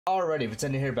Alrighty,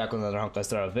 Pretending here back with another Honkai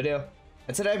startup video,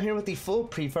 and today I'm here with the full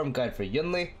pre-farm guide for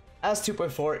Yunli, as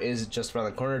 2.4 is just around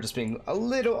the corner, just being a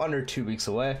little under 2 weeks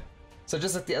away. So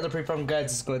just like the other pre-farm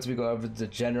guides, it's going to be going over the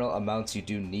general amounts you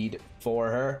do need for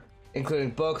her,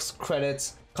 including books,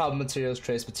 credits, common materials,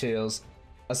 trace materials,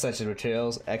 ascension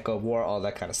materials, echo, war, all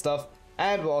that kind of stuff,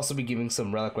 and we'll also be giving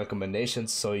some relic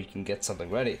recommendations so you can get something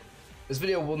ready. This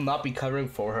video will not be covering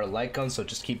for her light gun, so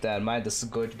just keep that in mind. This is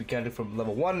going to be counting from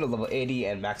level 1 to level 80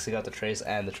 and maxing out the trace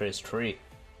and the trace tree.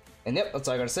 And yep, that's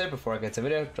all I gotta say before I get to the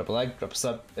video. Drop a like, drop a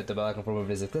sub, hit the bell icon for more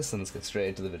videos like this, and let's get straight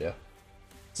into the video.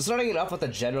 So starting it off with the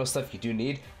general stuff you do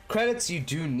need. Credits, you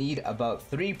do need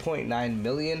about 3.9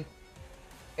 million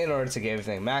in order to get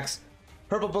everything max.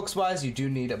 Purple books wise, you do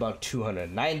need about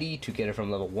 290 to get it from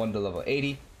level 1 to level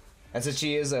 80. And since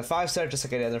she is a 5-star, just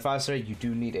like any other 5-star, you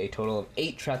do need a total of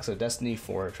 8 tracks of destiny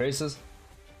for her traces.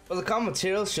 For the common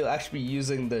materials, she'll actually be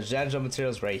using the Janjo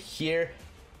materials right here.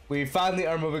 We finally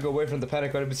are moving away from the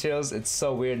panic-coded materials. It's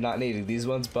so weird not needing these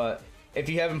ones, but if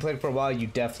you haven't played for a while, you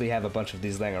definitely have a bunch of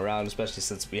these laying around, especially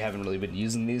since we haven't really been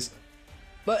using these.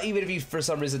 But even if you for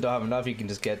some reason don't have enough, you can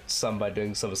just get some by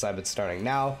doing some assignments starting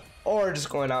now, or just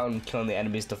going out and killing the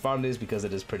enemies to farm these, because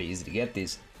it is pretty easy to get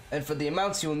these. And for the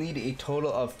amounts, you will need a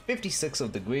total of 56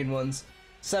 of the green ones,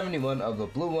 71 of the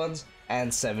blue ones,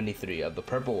 and 73 of the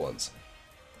purple ones.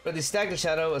 For the Stagnant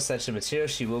Shadow Ascension material,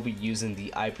 she will be using the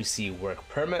IPC work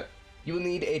permit. You will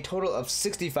need a total of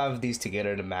 65 of these to get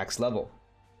her to max level.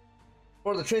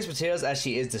 For the trace materials, as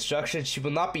she is destruction, she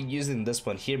will not be using this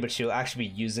one here, but she will actually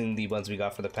be using the ones we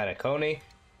got for the Panacone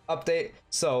update.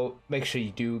 So make sure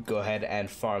you do go ahead and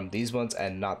farm these ones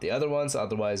and not the other ones,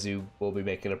 otherwise you will be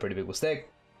making a pretty big mistake.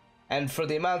 And for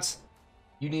the amounts,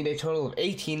 you need a total of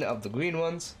 18 of the green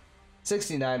ones,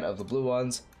 69 of the blue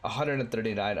ones,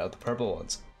 139 of the purple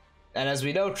ones. And as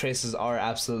we know, traces are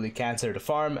absolutely cancer to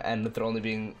farm, and with it only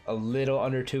being a little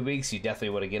under 2 weeks, you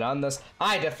definitely want to get on this.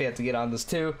 I definitely have to get on this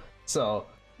too, so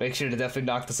make sure to definitely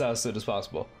knock this out as soon as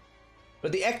possible. For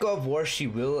the Echo of War, she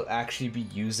will actually be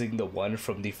using the one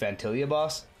from the Fantilia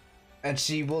boss, and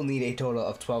she will need a total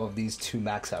of 12 of these to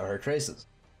max out her traces.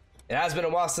 It has been a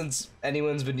while since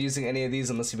anyone's been using any of these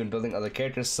unless you've been building other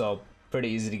characters, so pretty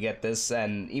easy to get this,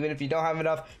 and even if you don't have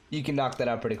enough, you can knock that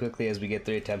out pretty quickly as we get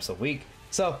 3 attempts a week.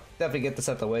 So definitely get this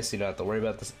out the way so you don't have to worry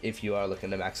about this if you are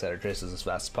looking to max out your traces as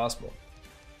fast as possible.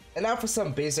 And now for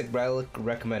some basic relic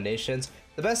recommendations.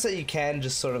 The best that you can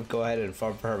just sort of go ahead and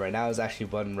farm for her right now is actually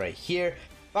one right here.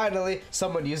 Finally,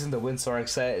 someone using the Windsoaring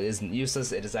set. It isn't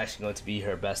useless, it is actually going to be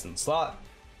her best in slot.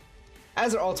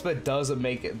 As her ultimate does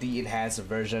make the enhanced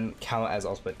version count as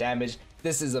ultimate damage,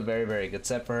 this is a very good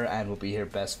set for her and will be her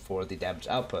best for the damage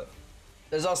output.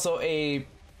 There's also a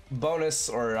bonus,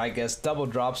 or I guess double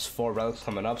drops for relics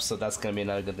coming up, so that's going to be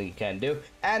another good thing you can do.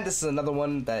 And this is another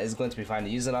one that is going to be fine to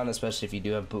use it on, especially if you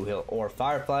do have Boothill or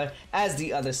Firefly, as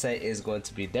the other set is going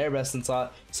to be their best in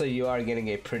slot, so you are getting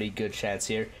a pretty good chance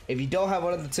here. If you don't have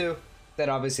one of the two, then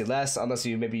obviously less, unless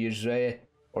you maybe use Jue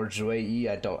or Jue.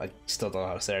 I still don't know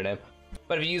how to say her name.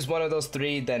 But if you use one of those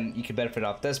 3, then you can benefit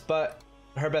off this, but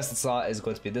her best in slot is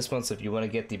going to be this one, so if you want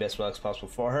to get the best relics possible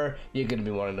for her, you're going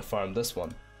to be wanting to farm this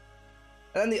one.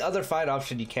 And then the other fine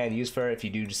option you can use for her, if you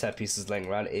do just have pieces laying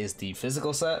around, is the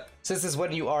physical set. Since it's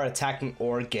when you are attacking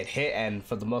or get hit, and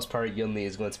for the most part Yunli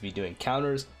is going to be doing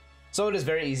counters, so it is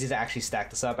very easy to actually stack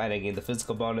this up and gain the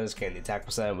physical bonus, gain the attack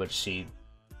percent, which she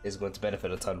is going to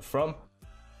benefit a ton from.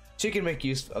 She can make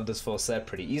use of this full set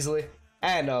pretty easily,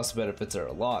 and also benefits her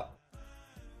a lot.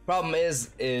 Problem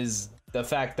is the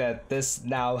fact that this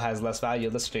now has less value,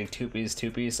 listing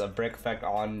 2-piece of break effect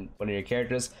on one of your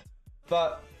characters,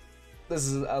 but this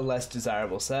is a less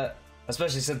desirable set,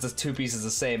 especially since this 2-piece is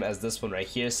the same as this one right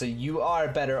here, so you are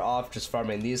better off just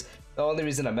farming these. The only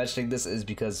reason I'm mentioning this is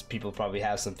because people probably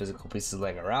have some physical pieces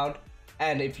laying around,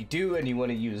 and if you do and you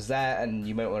want to use that and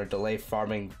you might want to delay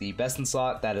farming the best in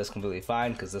slot, that is completely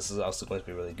fine, because this is also going to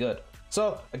be really good.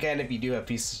 So again, if you do have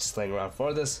pieces just laying around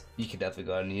for this, you can definitely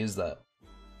go ahead and use that.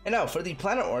 And now for the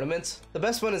planet ornaments, the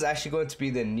best one is actually going to be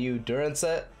the new Duran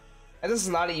set. And this is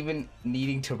not even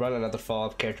needing to run another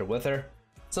follow-up character with her.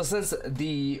 So since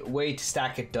the way to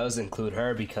stack it does include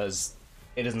her, because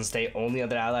it doesn't stay only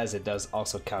other allies, it does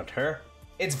also count her.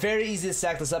 It's very easy to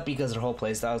stack this up because her whole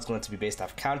playstyle is going to be based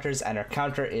off counters, and her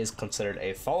counter is considered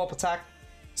a follow-up attack.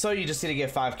 So you just need to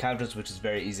get 5 counters, which is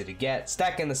very easy to get.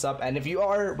 Stacking this up, and if you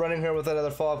are running her with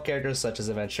another follow-up character such as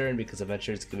Aventurine, because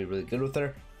Aventurine is going to be really good with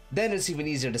her, then it's even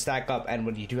easier to stack up, and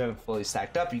when you do have it fully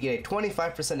stacked up, you get a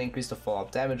 25% increase to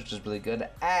follow-up damage, which is really good,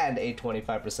 and a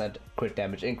 25% crit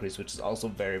damage increase, which is also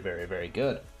very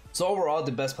good. So overall,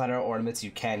 the best planner ornaments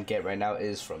you can get right now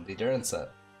is from the Duran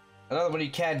set. Another one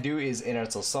you can do is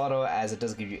Inertial Salto, as it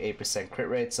does give you 8% crit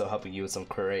rate, so helping you with some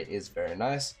crit rate is very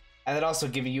nice. And then also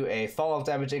giving you a follow-up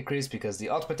damage increase, because the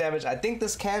ultimate damage, I think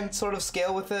this can sort of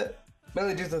scale with it,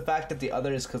 mainly due to the fact that the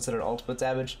other is considered ultimate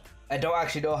damage. I don't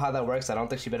actually know how that works. I don't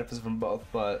think she benefits from both,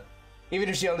 but even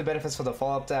if she only benefits from the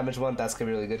follow-up damage one, that's gonna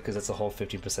be really good because it's a whole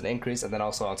 15% increase, and then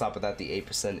also on top of that, the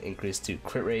 8% increase to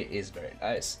crit rate is very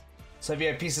nice. So if you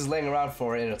have pieces laying around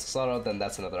for Inertial Salto, then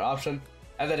that's another option.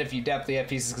 And then if you definitely have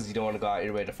pieces because you don't want to go out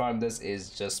your way to farm this, is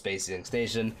just Space Healing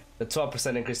Station, the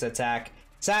 12% increased attack.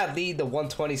 Sadly, the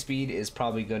 120 speed is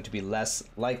probably going to be less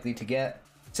likely to get,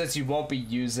 since you won't be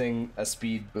using a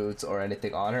speed boots or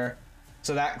anything on her.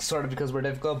 So that sort of becomes more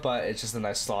difficult, but it's just a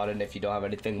nice slot in if you don't have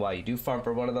anything while you do farm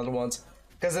for one of the other ones.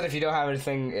 Because then if you don't have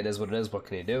anything, it is what it is, what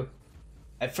can you do?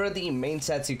 And for the main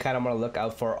sets, you kind of want to look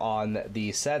out for on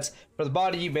the sets. For the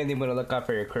body, you mainly want to look out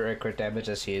for your crit rate, crit damage,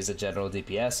 as she is a general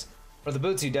DPS. For the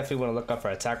boots, you definitely want to look out for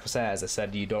attack percent. As I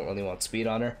said, you don't really want speed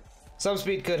on her. Some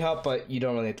speed could help, but you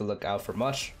don't really have to look out for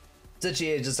much, since she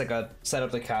is just like a set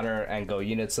up the counter and go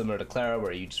unit similar to Clara,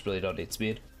 where you just really don't need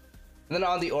speed. And then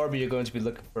on the orb, you're going to be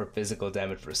looking for physical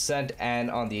damage percent, and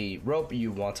on the rope,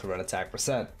 you want to run attack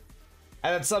percent.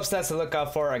 And then substats to look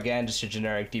out for, again, just your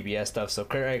generic DPS stuff, so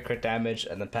crit rate, crit damage,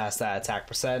 and then past that, attack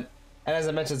percent. And as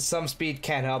I mentioned, some speed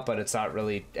can help, but it's not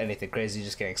really anything crazy.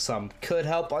 Just getting some could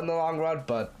help on the long run,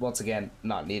 but once again,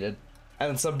 not needed. And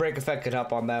then some break effect could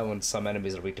help on that when some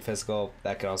enemies are weak to physical.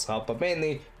 That could also help, but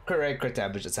mainly crit rate, crit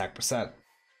damage, attack percent.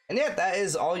 And yeah, that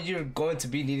is all you're going to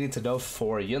be needing to know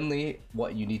for Yunli,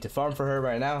 what you need to farm for her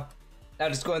right now. Now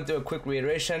just going through a quick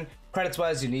reiteration. Credits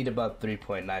wise, you need about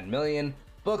 3.9 million.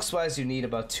 Books wise, you need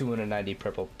about 290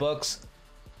 purple books.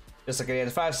 Just like any other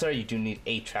 5-star, you do need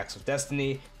 8 tracks of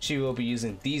destiny. She will be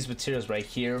using these materials right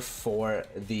here for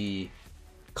the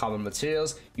common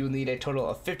materials. You will need a total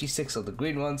of 56 of the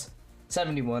green ones,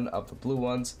 71 of the blue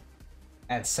ones,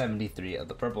 and 73 of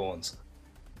the purple ones.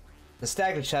 The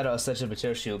stagnant shadow essential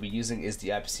material she will be using is the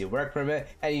IPC work permit,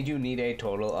 and you do need a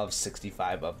total of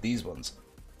 65 of these ones.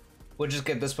 We'll just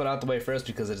get this one out the way first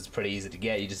because it is pretty easy to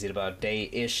get. You just need about a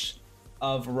day-ish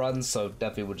of runs, so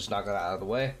definitely we'll just knock that out of the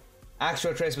way.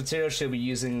 Actual trace material, she'll be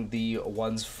using the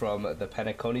ones from the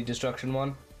Penacony destruction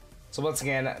one. So once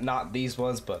again, not these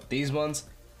ones, but these ones.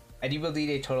 And you will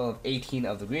need a total of 18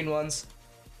 of the green ones,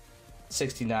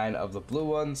 69 of the blue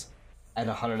ones, and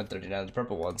 139 of the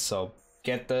purple ones. So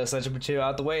get the essential material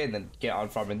out the way and then get on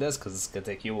farming this because it's going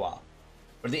to take you a while.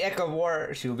 For the Echo of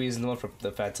War, she will be using the one from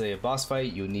the Fantasia boss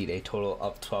fight. You need a total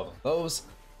of 12 of those.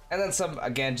 And then some,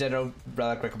 again, general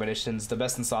relic recommendations. The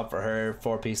best in stock for her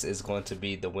 4-piece is going to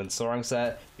be the Wind Soaring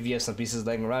set. If you have some pieces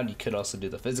laying around, you could also do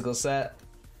the physical set.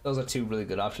 Those are 2 really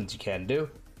good options you can do.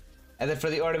 And then for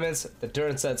the ornaments, the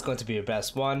Durin set is going to be your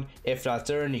best one. If not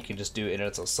Durin, you can just do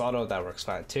Inertial Salto, that works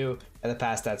fine too. And then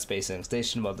past that, Space Healing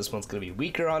Station, well, this one's going to be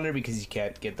weaker on her because you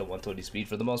can't get the 120 speed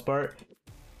for the most part.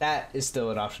 That is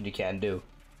still an option you can do.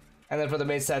 And then for the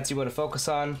main stats you want to focus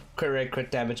on, crit rate,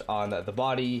 crit damage on the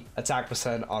body, attack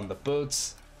percent on the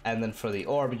boots, and then for the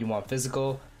orb you want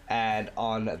physical, and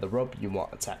on the rope you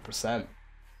want attack percent.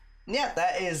 Yeah,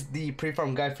 that is the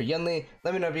pre-farm guide for Yunli.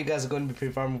 Let me know if you guys are going to be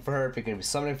pre-farming for her, if you're going to be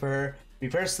summoning for her. Me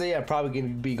personally, I'm probably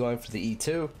going to be going for the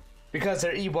E2, because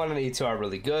her E1 and E2 are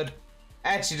really good.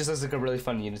 And she just looks like a really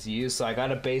fun unit to use, so I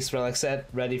got a base relic set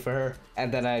ready for her,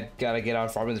 and then I gotta get on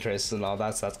farming the traces and all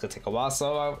that, so that's gonna take a while.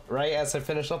 So right as I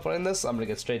finish up playing this, I'm gonna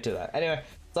get straight to that. Anyway,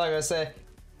 that's all I gotta say.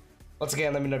 Once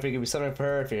again, let me know if you're gonna be summoning for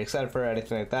her, if you're excited for her,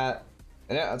 anything like that.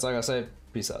 And yeah, that's all I gotta say.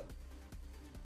 Peace out.